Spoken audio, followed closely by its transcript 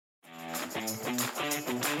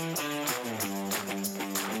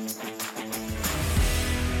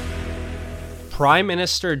Prime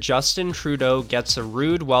Minister Justin Trudeau gets a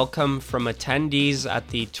rude welcome from attendees at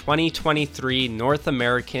the 2023 North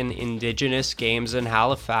American Indigenous Games in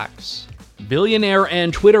Halifax. Billionaire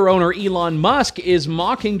and Twitter owner Elon Musk is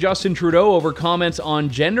mocking Justin Trudeau over comments on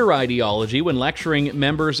gender ideology when lecturing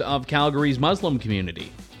members of Calgary's Muslim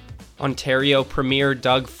community. Ontario Premier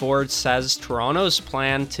Doug Ford says Toronto's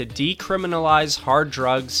plan to decriminalize hard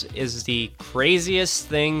drugs is the craziest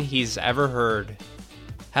thing he's ever heard.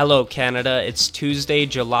 Hello Canada, it's Tuesday,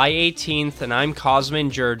 July 18th, and I'm Cosmin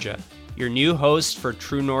Georgia, your new host for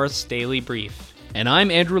True North's Daily Brief. And I'm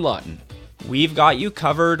Andrew Lawton. We've got you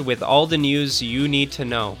covered with all the news you need to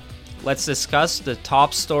know. Let's discuss the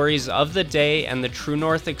top stories of the day and the True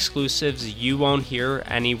North exclusives you won't hear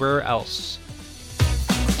anywhere else.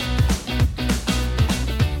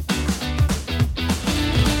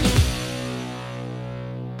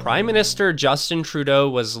 Prime Minister Justin Trudeau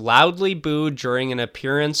was loudly booed during an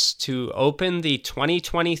appearance to open the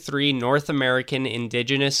 2023 North American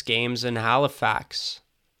Indigenous Games in Halifax.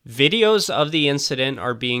 Videos of the incident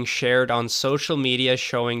are being shared on social media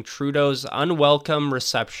showing Trudeau's unwelcome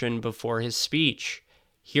reception before his speech.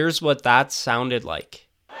 Here's what that sounded like.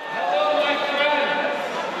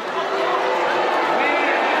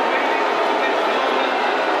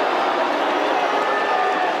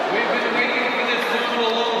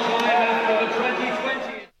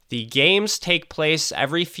 The Games take place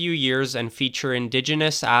every few years and feature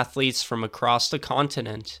Indigenous athletes from across the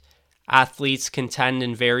continent. Athletes contend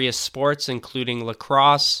in various sports including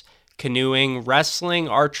lacrosse, canoeing, wrestling,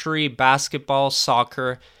 archery, basketball,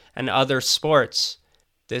 soccer, and other sports.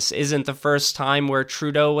 This isn't the first time where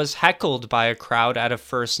Trudeau was heckled by a crowd at a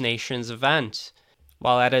First Nations event.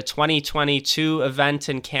 While at a 2022 event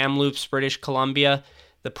in Kamloops, British Columbia,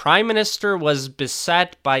 the Prime Minister was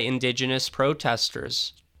beset by Indigenous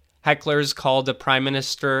protesters. Hecklers called the Prime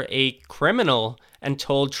Minister a criminal and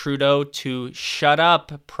told Trudeau to shut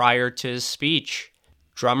up prior to his speech.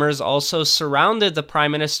 Drummers also surrounded the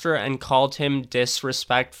Prime Minister and called him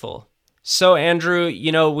disrespectful. So, Andrew,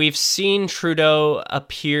 we've seen Trudeau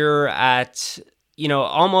appear at,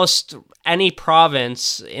 almost any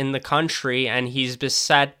province in the country, and he's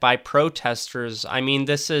beset by protesters. I mean,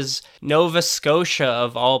 this is Nova Scotia,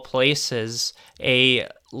 of all places, a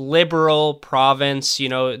liberal province.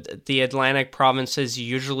 The Atlantic provinces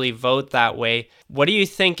usually vote that way. What do you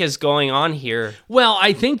think is going on here? Well,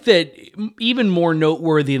 I think that even more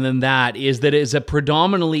noteworthy than that is that it's a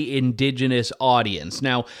predominantly Indigenous audience.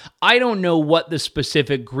 Now, I don't know what the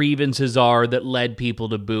specific grievances are that led people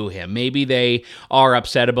to boo him. Maybe they are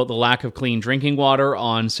upset about the lack of clean drinking water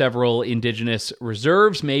on several Indigenous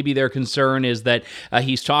reserves. Maybe their concern is that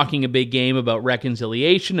he's talking a big game about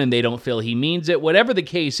reconciliation and they don't feel he means it. Whatever the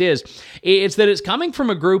case is, it's that it's coming from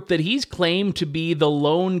a group that he's claimed to be the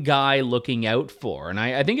lone guy looking out for. And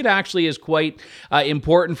I think it actually is quite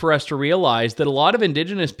important for us to realize that a lot of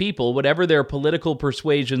Indigenous people, whatever their political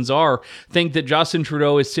persuasions are, think that Justin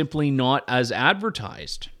Trudeau is simply not as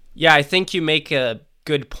advertised. Yeah, I think you make a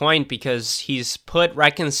good point because he's put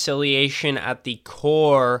reconciliation at the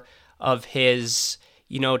core of his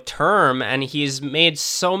term, and he's made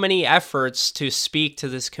so many efforts to speak to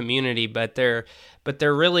this community, but they're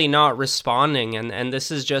really not responding, and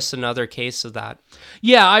this is just another case of that.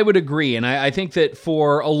 Yeah, I would agree, and I think that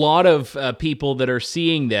for a lot of people that are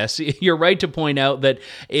seeing this, you're right to point out that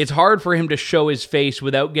it's hard for him to show his face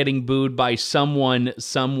without getting booed by someone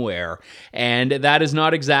somewhere, and that is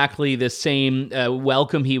not exactly the same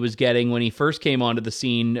welcome he was getting when he first came onto the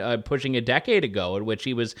scene pushing a decade ago, in which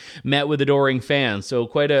he was met with adoring fans, so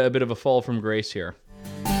quite a bit of a fall from grace here.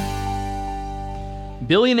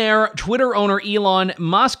 Billionaire Twitter owner Elon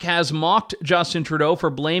Musk has mocked Justin Trudeau for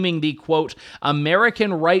blaming the, quote,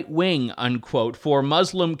 American right wing, unquote, for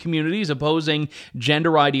Muslim communities opposing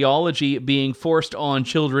gender ideology being forced on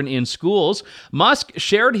children in schools. Musk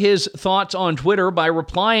shared his thoughts on Twitter by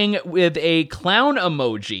replying with a clown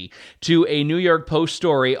emoji to a New York Post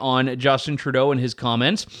story on Justin Trudeau and his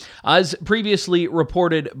comments. As previously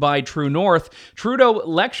reported by True North, Trudeau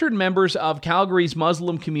lectured members of Calgary's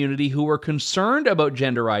Muslim community who were concerned about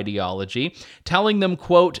gender ideology, telling them,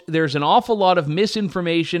 quote, there's an awful lot of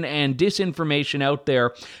misinformation and disinformation out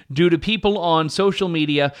there due to people on social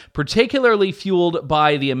media, particularly fueled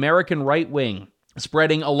by the American right wing.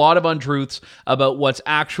 spreading a lot of untruths about what's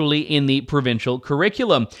actually in the provincial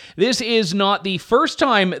curriculum. This is not the first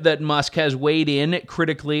time that Musk has weighed in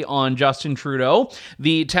critically on Justin Trudeau.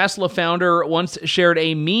 The Tesla founder once shared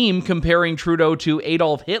a meme comparing Trudeau to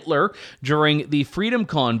Adolf Hitler during the Freedom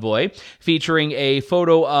Convoy, featuring a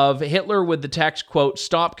photo of Hitler with the text, quote,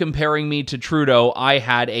 "Stop comparing me to Trudeau, I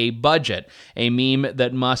had a budget," a meme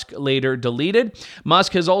that Musk later deleted.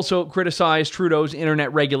 Musk has also criticized Trudeau's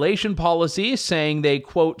internet regulation policy, saying they,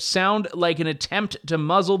 quote, "sound like an attempt to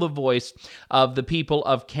muzzle the voice of the people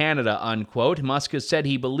of Canada," unquote. Musk has said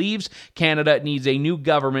he believes Canada needs a new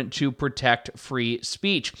government to protect free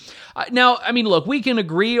speech. Now, I mean, look, we can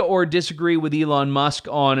agree or disagree with Elon Musk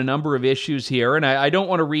on a number of issues here, and I don't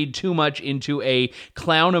want to read too much into a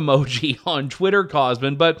clown emoji on Twitter,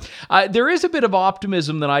 Cosman, but there is a bit of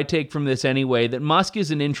optimism that I take from this anyway, that Musk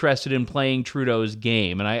isn't interested in playing Trudeau's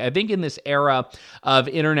game. And I think in this era of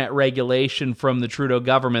internet regulation from the Trudeau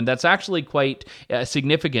government, that's actually quite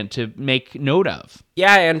significant to make note of.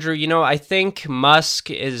 Yeah, Andrew, I think Musk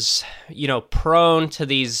is, prone to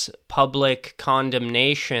these public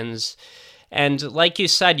condemnations. And like you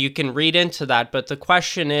said, you can read into that. But the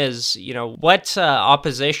question is, what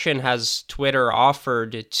opposition has Twitter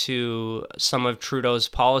offered to some of Trudeau's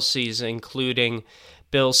policies, including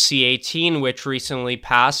Bill C-18, which recently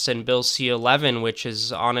passed, and Bill C-11, which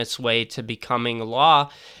is on its way to becoming law.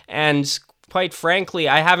 And quite frankly,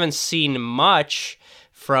 I haven't seen much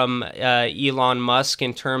from Elon Musk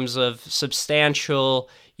in terms of substantial,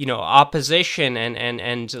 opposition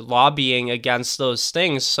and lobbying against those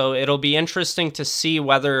things. So it'll be interesting to see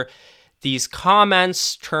whether these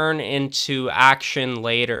comments turn into action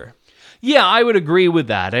later. Yeah, I would agree with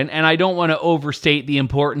that. And I don't want to overstate the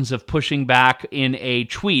importance of pushing back in a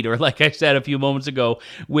tweet, or like I said a few moments ago,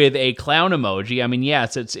 with a clown emoji. I mean,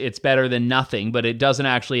 yes, it's better than nothing, but it doesn't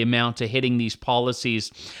actually amount to hitting these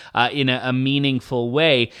policies in a meaningful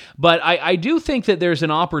way. But I do think that there's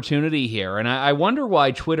an opportunity here, and I wonder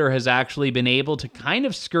why Twitter has actually been able to kind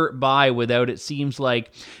of skirt by without, it seems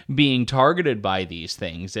like, being targeted by these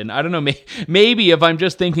things. And I don't know, maybe if I'm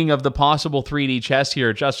just thinking of the possible 3D chess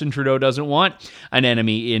here, Justin Trudeau doesn't want an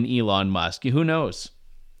enemy in Elon Musk. Who knows?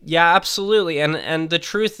 Yeah, absolutely. And the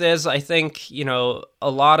truth is, I think, a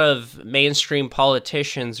lot of mainstream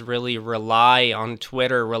politicians really rely on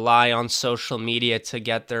Twitter, rely on social media to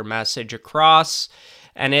get their message across.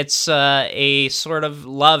 And it's a sort of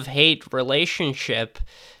love-hate relationship.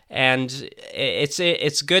 And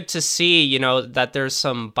it's good to see, that there's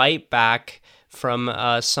some bite back from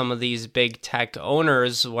some of these big tech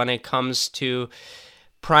owners when it comes to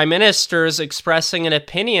prime ministers expressing an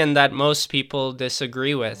opinion that most people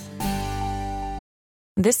disagree with.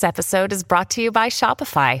 This episode is brought to you by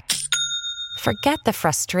Shopify. Forget the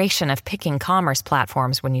frustration of picking commerce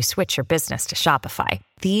platforms when you switch your business to Shopify,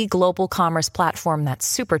 the global commerce platform that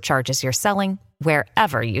supercharges your selling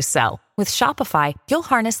wherever you sell. With Shopify, you'll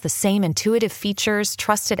harness the same intuitive features,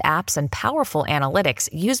 trusted apps, and powerful analytics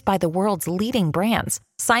used by the world's leading brands.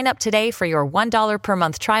 Sign up today for your $1 per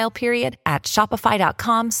month trial period at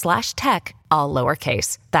shopify.com/tech, all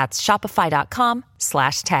lowercase. That's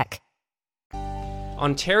shopify.com/tech.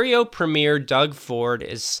 Ontario Premier Doug Ford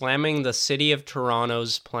is slamming the City of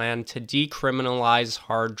Toronto's plan to decriminalize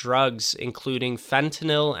hard drugs, including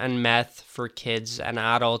fentanyl and meth for kids and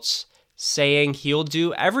adults, saying he'll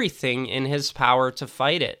do everything in his power to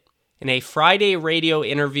fight it. In a Friday radio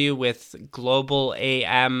interview with Global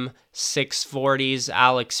AM 640's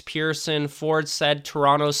Alex Pearson, Ford said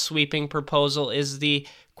Toronto's sweeping proposal is the,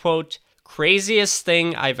 quote, craziest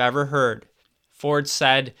thing I've ever heard. Ford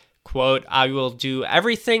said, quote, I will do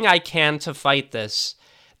everything I can to fight this.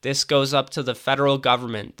 This goes up to the federal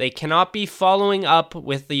government. They cannot be following up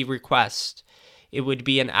with the request. It would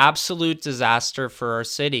be an absolute disaster for our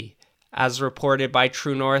city. As reported by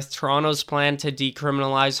True North, Toronto's plan to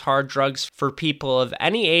decriminalize hard drugs for people of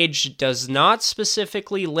any age does not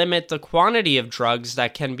specifically limit the quantity of drugs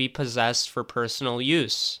that can be possessed for personal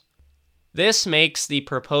use. This makes the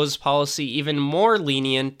proposed policy even more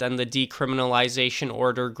lenient than the decriminalization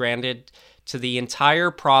order granted to the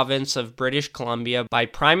entire province of British Columbia by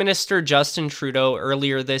Prime Minister Justin Trudeau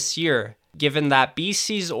earlier this year, given that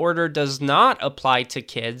BC's order does not apply to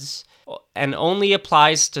kids and only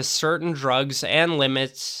applies to certain drugs and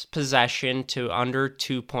limits possession to under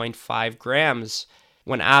 2.5 grams.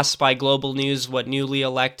 When asked by Global News what newly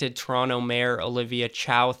elected Toronto Mayor Olivia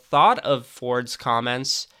Chow thought of Ford's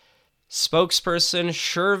comments, spokesperson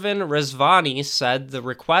Shervin Rezvani said the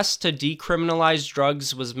request to decriminalize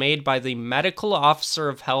drugs was made by the Medical Officer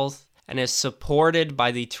of Health and is supported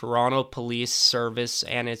by the Toronto Police Service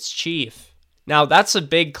and its chief. Now, that's a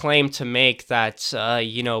big claim to make that,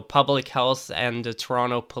 public health and the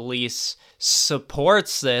Toronto police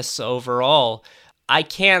supports this overall. I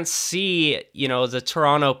can't see, the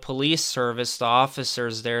Toronto Police Service, the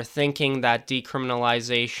officers there, thinking that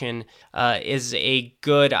decriminalization is a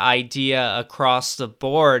good idea across the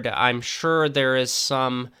board. I'm sure there is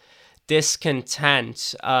some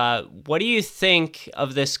discontent. What do you think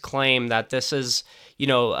of this claim that this is,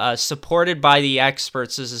 supported by the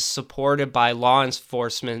experts, this is supported by law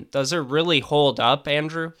enforcement? Does it really hold up,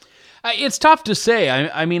 Andrew? It's tough to say.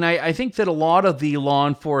 I think that a lot of the law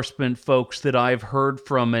enforcement folks that I've heard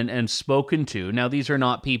from and spoken to, now these are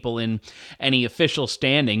not people in any official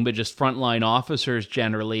standing, but just frontline officers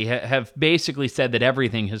generally, have basically said that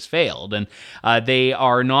everything has failed. And they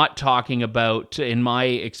are not talking about, in my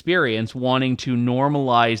experience, wanting to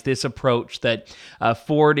normalize this approach that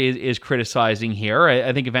Ford is criticizing here.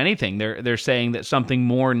 I think, if anything, they're saying that something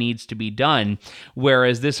more needs to be done,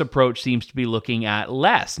 whereas this approach seems to be looking at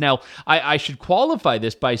less. Now, I should qualify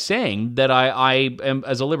this by saying that I am,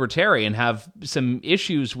 as a libertarian, have some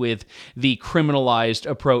issues with the criminalized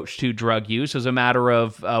approach to drug use as a matter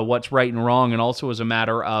of what's right and wrong, and also as a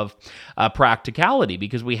matter of practicality,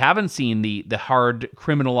 because we haven't seen the hard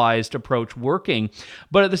criminalized approach working.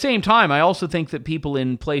 But at the same time, I also think that people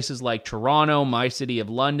in places like Toronto, my city of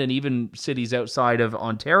London, even cities outside of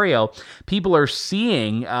Ontario, people are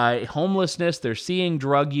seeing homelessness, they're seeing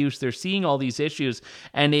drug use, they're seeing all these issues,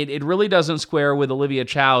 and it really doesn't square with Olivia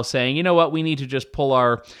Chow saying, you know what, we need to just pull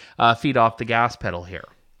our feet off the gas pedal here.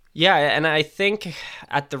 Yeah, and I think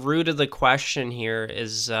at the root of the question here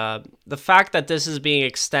is the fact that this is being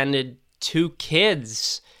extended to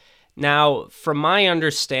kids. Now, from my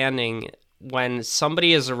understanding, when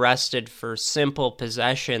somebody is arrested for simple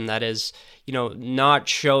possession, that is, not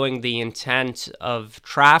showing the intent of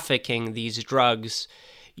trafficking these drugs,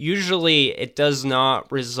 usually it does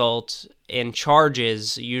not result in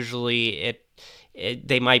charges. Usually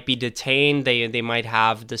they might be detained, they might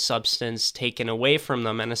have the substance taken away from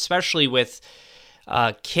them, and especially with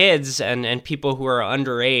kids and people who are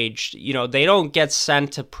underage, they don't get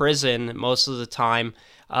sent to prison most of the time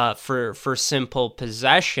for simple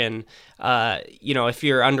possession. If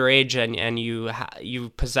you're underage and you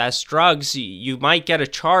possess drugs, you might get a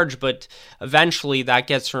charge, but eventually that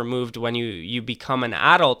gets removed when you become an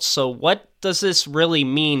adult. So what does this really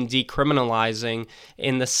mean, decriminalizing,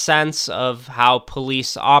 in the sense of how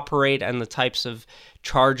police operate and the types of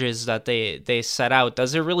charges that they set out?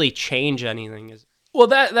 Does it really change anything? Well,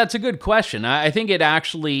 that's a good question. I think it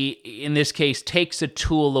actually, in this case, takes a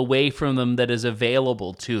tool away from them that is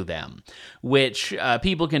available to them, which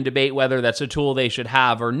people can debate whether that's a tool they should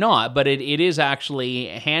have or not, but it is actually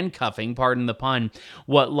handcuffing, pardon the pun,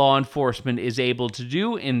 what law enforcement is able to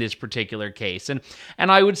do in this particular case. And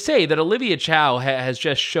I would say that Olivia Chow has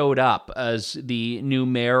just showed up as the new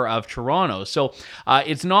mayor of Toronto. So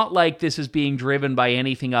it's not like this is being driven by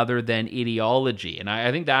anything other than ideology. And I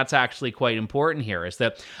think that's actually quite important here, is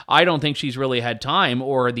that I don't think she's really had time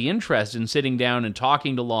or the interest in sitting down and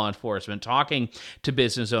talking to law enforcement, talking to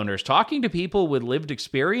business owners, talking to people with lived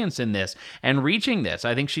experience in this and reaching this.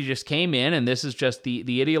 I think she just came in, and this is just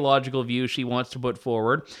the ideological view she wants to put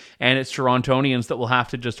forward, and it's Torontonians that will have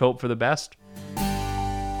to just hope for the best.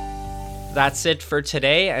 That's it for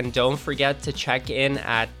today, and don't forget to check in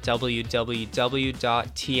at www.tnc.news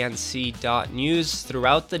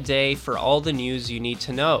throughout the day for all the news you need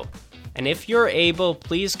to know. And if you're able,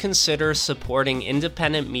 please consider supporting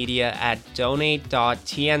independent media at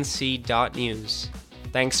donate.tnc.news.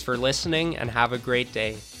 Thanks for listening, and have a great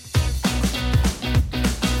day.